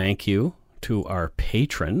thank you to our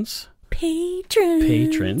patrons.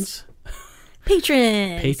 Patrons.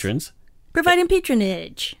 Providing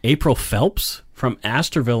patronage. April Phelps from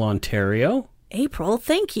Astorville, Ontario. April,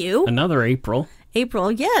 thank you. Another April. April,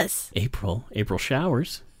 yes. April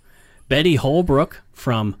Showers. Betty Holbrook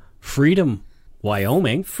from Freedom,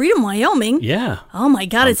 Wyoming. Freedom, Wyoming? Yeah. Oh my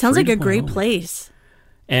God, it sounds like a great Wyoming. place.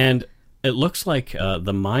 And it looks like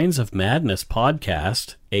the Minds of Madness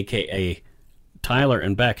podcast, a.k.a. Tyler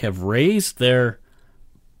and Beck, have raised their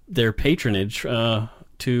patronage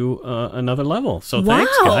to another level. So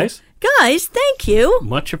thanks, guys. Guys, thank you.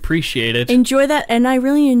 Much appreciated. Enjoy that. And I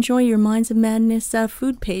really enjoy your Minds of Madness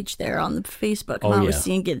food page there on the Facebook. Oh, I'm always yeah.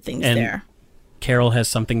 seeing good things And there. Carol has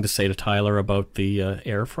something to say to Tyler about the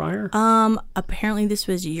air fryer. Apparently this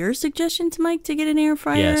was your suggestion to Mike to get an air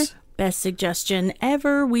fryer. Yes. Best suggestion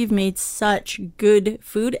ever. We've made such good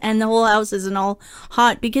food, and the whole house isn't all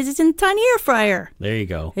hot because it's in a tiny air fryer. There you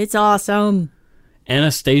go. It's awesome.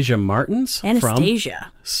 Anastasia Martins Anastasia.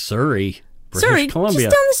 from Surrey, British Sorry, Columbia.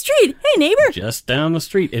 just down the street. Hey, neighbor. Just down the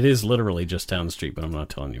street. It is literally just down the street, but I'm not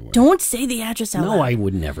telling you where. Don't say the address out No, loud. I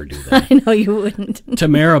would never do that. I know you wouldn't.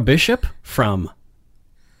 Tamara Bishop from,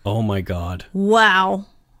 oh my God, Wow.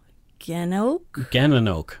 Gananoque?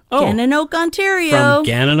 Gananoque. Oh, Gananoque, Ontario. from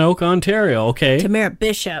Gananoque, Ontario. Okay. Tamara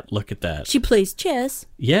Bishop. Look at that. She plays chess.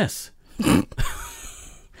 Yes.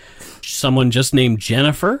 Someone just named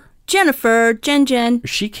Jennifer. Jennifer, Jen.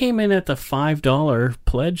 She came in at the $5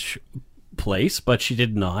 pledge place, but she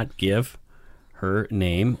did not give her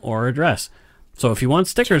name or address. So if you want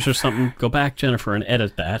stickers or something, go back, Jennifer, and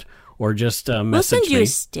edit that, or just message me. We'll send you a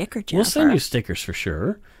sticker, Jennifer. We'll send you stickers for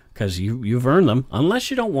sure, because you've earned them, unless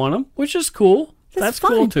you don't want them, which is cool. That's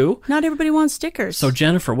cool fine. too. Not everybody wants stickers. So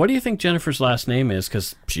Jennifer, what do you think Jennifer's last name is?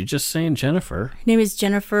 Because she's just saying Jennifer. Her name is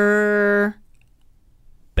Jennifer.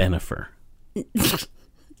 Benifer.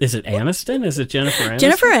 Is it Aniston? Is it Jennifer Aniston?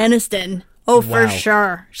 Jennifer Aniston. Oh, for Wow.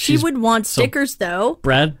 sure. She She's- would want stickers, though.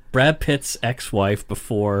 Brad Pitt's ex-wife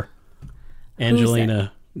before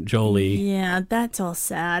Angelina Jolie. Yeah, that's all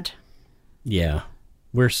sad. Yeah.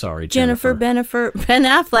 We're sorry, Jennifer Ben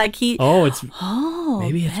Affleck. Oh, it's Oh,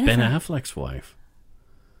 maybe it's Ben Affleck's wife.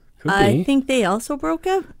 Could I be. think they also broke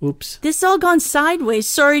up. Oops. This all gone sideways.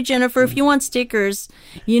 Sorry, Jennifer. If you want stickers,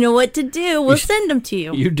 you know what to do. We'll send them to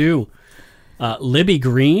you. You do. Libby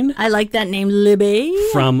Green I like that name, Libby.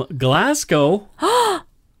 from Glasgow.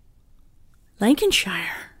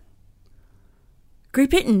 Lancashire. Great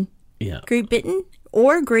Britain. Yeah. Great Britain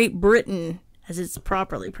or Great Britain, as it's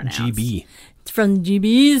properly pronounced. GB. It's from the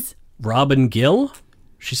GBs. Robin Gill.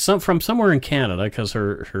 She's from somewhere in Canada because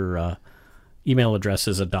her email address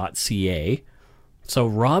is a .ca. So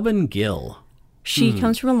Robin Gill, She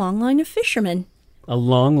comes from a long line of fishermen. a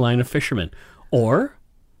long line of fishermen. Or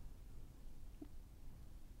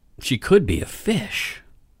she could be a fish.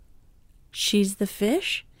 She's the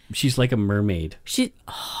fish. She's like a mermaid. She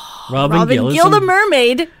Robin Gill is the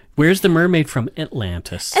mermaid. Where's the mermaid from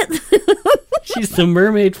Atlantis? She's the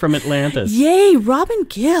mermaid from Atlantis. Yay, Robin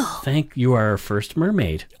Gill. Thank you. Are our first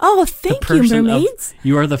mermaid. Oh, thank you, mermaids.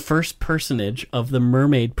 You are the first personage of the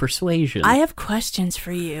mermaid persuasion. I have questions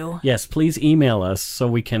for you. Yes, please email us so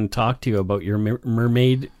we can talk to you about your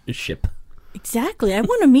mermaid ship. Exactly. I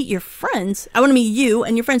want to meet your friends. I want to meet you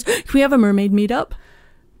and your friends. Can we have a mermaid meetup?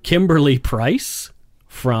 Kimberly Price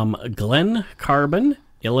from Glen Carbon,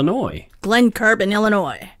 Illinois. Glen Carbon,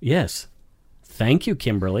 Illinois. Yes. Thank you,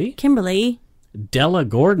 Kimberly. Kimberly. Della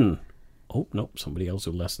Gordon. Oh, no, somebody else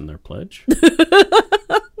who lessened their pledge.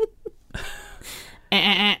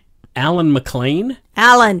 Alan McLean.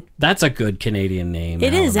 Alan. That's a good Canadian name.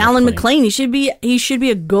 It is Alan McLean. He should be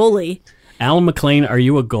a goalie. Alan McLean, are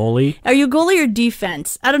you a goalie? Are you goalie or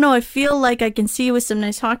defense? I don't know. I feel like I can see you with some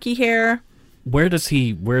nice hockey hair. Who does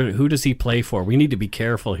he play for? We need to be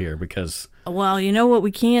careful here because Well, you know what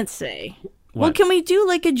we can't say. Well, What? can we do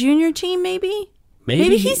like a junior team maybe?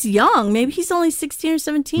 Maybe he's young. Maybe he's only 16 or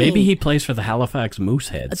 17. maybe he plays for the Halifax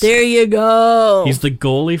Mooseheads. There you go. He's the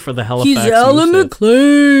goalie for the Halifax He's Alan Mooseheads.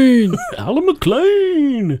 McLean. Alan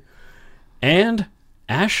McLean. And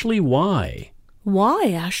Ashley Y.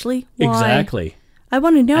 Why, Ashley? Why? Exactly. I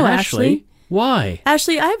want to know, Ashley. Why?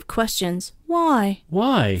 Ashley, I have questions. Why?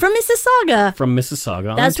 Why? From Mississauga. From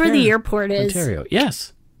Mississauga, That's where the Ontario. airport is. Ontario.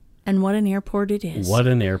 Yes. And what an airport it is. What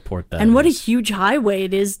an airport that is. And what a huge highway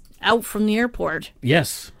it is out from the airport.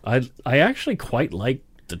 Yes. I actually quite like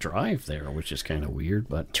the drive there, which is kind of weird,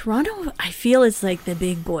 but Toronto, I feel, is like the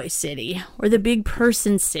big boy city or the big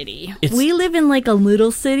person city. It's- We live in like a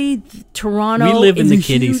little city. Toronto We live in is the a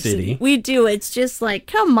kitty huge city. We do. It's just like,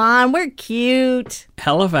 come on, we're cute.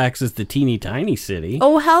 Halifax is the teeny tiny city.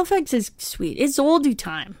 Oh, Halifax is sweet. It's oldie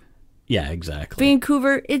time. Yeah, exactly.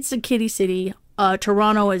 Vancouver, it's a kitty city.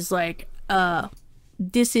 Toronto is like,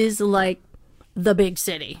 this is like the big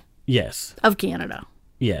city Yes. of Canada.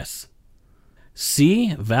 Yes.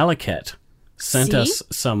 C. Valaket sent C? us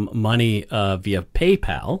some money via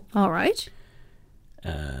PayPal. All right.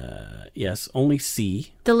 Yes, only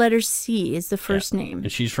C. The letter C is the first name.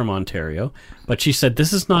 And she's from Ontario. But she said,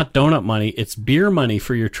 this is not donut money, it's beer money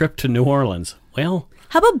for your trip to New Orleans. Well,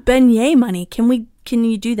 How about beignet money? Can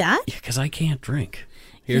you do that? because I can't drink.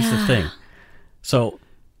 Here's the Yeah. thing. So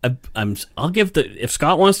I'll give if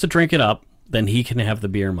Scott wants to drink it up, then he can have the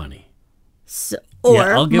beer money. So,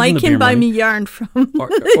 I'll give him Mike the can beer buy money. me yarn from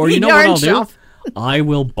Or you know what yarn I'll shop. do? I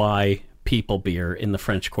will buy people beer in the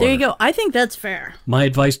French Quarter. There you go. I think that's fair. My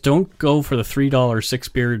advice, don't go for the $3,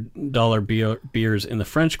 $6 beers in the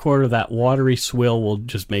French Quarter. That watery swill will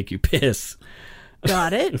just make you piss.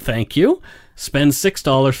 Got it. Thank you. Spend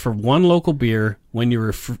 $6 for one local beer. When you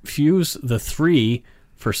refuse the 3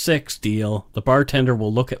 for $6 deal, the bartender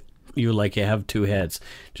will look at you like you have two heads.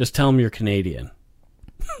 Just tell him you're Canadian.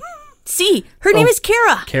 See, her name is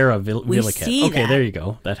Kara. Kara We Villicat. see Okay, that. there you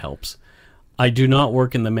go. That helps. I do not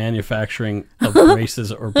work in the manufacturing of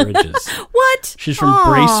braces or bridges. What? She's from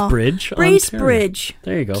Aw, Bracebridge, Ontario. Bracebridge.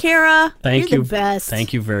 There you go. Kara, Thank you're you. the best.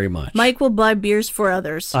 Thank you very much. Mike will buy beers for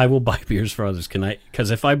others. I will buy beers for others. Can I?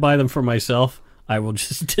 Because if I buy them for myself, I will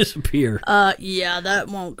just disappear. Yeah, that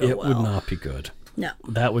won't go It well. would not be good. No.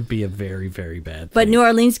 That would be a very, very bad But thing. New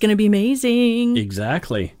Orleans is going to be amazing.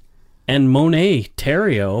 Exactly. And Monet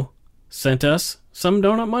Terrio sent us some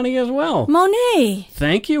donut money as well. Monet.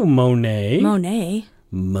 Thank you, Monet. Monet.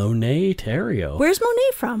 Monet Terrio. Where's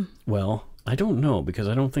Monet from? Well, I don't know because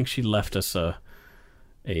I don't think she left us a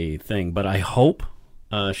thing, but I hope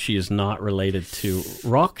she is not related to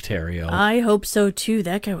Rock Terrio. I hope so too.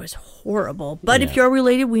 That guy was horrible. But Yeah. if you're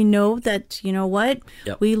related, we know that, you know what?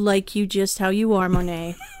 Yep. We like you just how you are,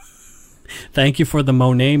 Monet. Thank you for the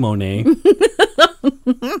Monet.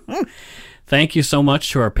 Thank you so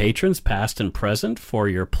much to our patrons, past and present, for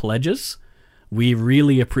your pledges. We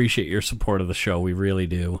really appreciate your support of the show. We really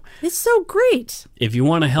do. It's so great. If you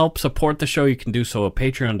want to help support the show, you can do so at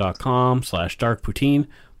patreon.com/darkpoutine.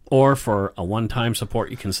 Or for a one-time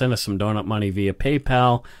support, you can send us some donut money via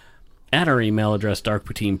PayPal at our email address,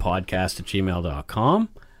 darkpoutinepodcast@gmail.com.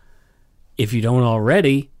 If you don't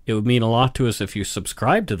already, it would mean a lot to us if you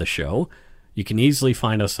subscribe to the show. You can easily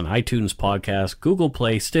find us on iTunes Podcast, Google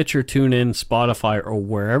Play, Stitcher, TuneIn, Spotify, or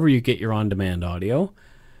wherever you get your on-demand audio.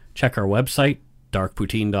 Check our website,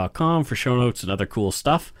 darkpoutine.com, for show notes and other cool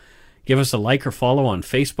stuff. Give us a like or follow on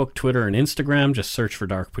Facebook, Twitter, and Instagram. Just search for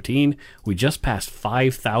Dark Poutine. We just passed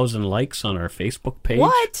 5,000 likes on our Facebook page.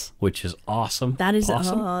 What? Which is awesome. That is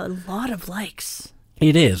awesome. a lot of likes.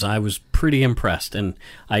 It is. I was pretty impressed. And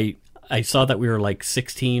I saw that we were like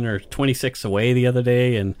 16 or 26 away the other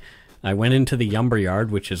day, and I went into the Yumber Yard,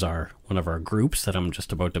 which is one of our groups that I'm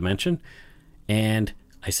just about to mention, and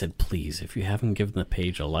I said, please, if you haven't given the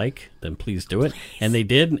page a like, then please do it. And they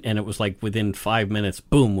did, and it was like within 5 minutes,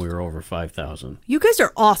 boom, we were over 5,000. You guys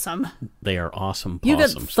are awesome. They are awesome You got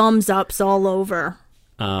possums. thumbs ups all over.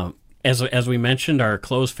 As we mentioned, our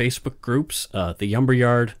closed Facebook groups, the Yumber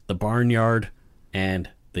Yard, the Barnyard, and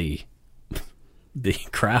the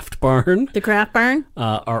Craft Barn, The Craft Barn?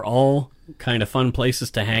 are all kind of fun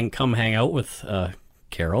places to come hang out with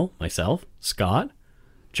Carol, myself, Scott,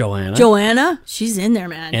 Joanna? She's in there,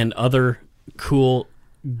 man. and other cool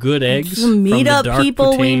good eggs Some from the meetup Dark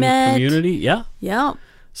people we Poutine met. community. Yeah. Yeah.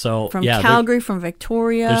 So From yeah, Calgary, from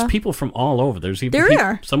Victoria. there's people from all over. There's even There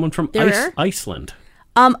are. someone from There are. Iceland.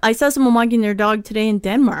 I saw someone walking their dog today in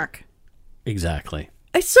Denmark. Exactly.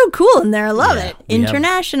 It's so cool in there. I love Yeah, it. we have-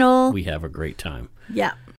 International. We have a great time.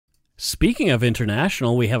 Yeah. Speaking of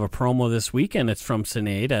international, we have a promo this weekend. It's from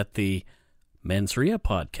Sinead at the Mens Rea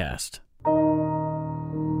podcast.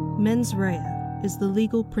 Mens rea is the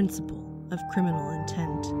legal principle of criminal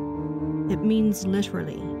intent. It means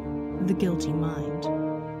literally the guilty mind.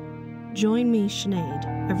 Join me, Sinead,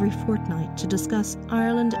 every fortnight to discuss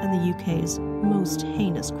Ireland and the UK's most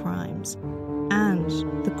heinous crimes and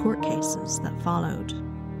the court cases that followed.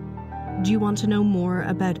 Do you want to know more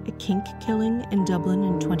about a kink killing in Dublin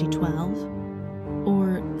in 2012?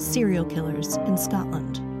 Or serial killers in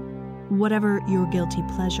Scotland? Whatever your guilty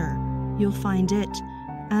pleasure, you'll find it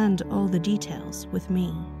and all the details with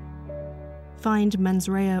me. Find Mens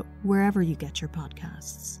Rea wherever you get your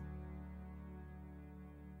podcasts.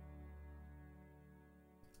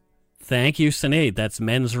 Thank you, Sinead. That's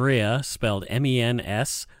Mens Rea, spelled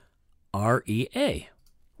MENSREA.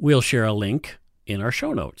 We'll share a link in our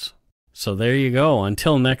show notes. So there you go.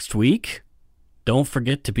 Until next week, don't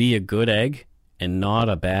forget to be a good egg and not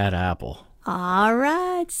a bad apple. All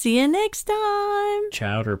right. See you next time.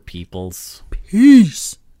 Chowder peoples.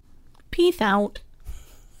 Peace out.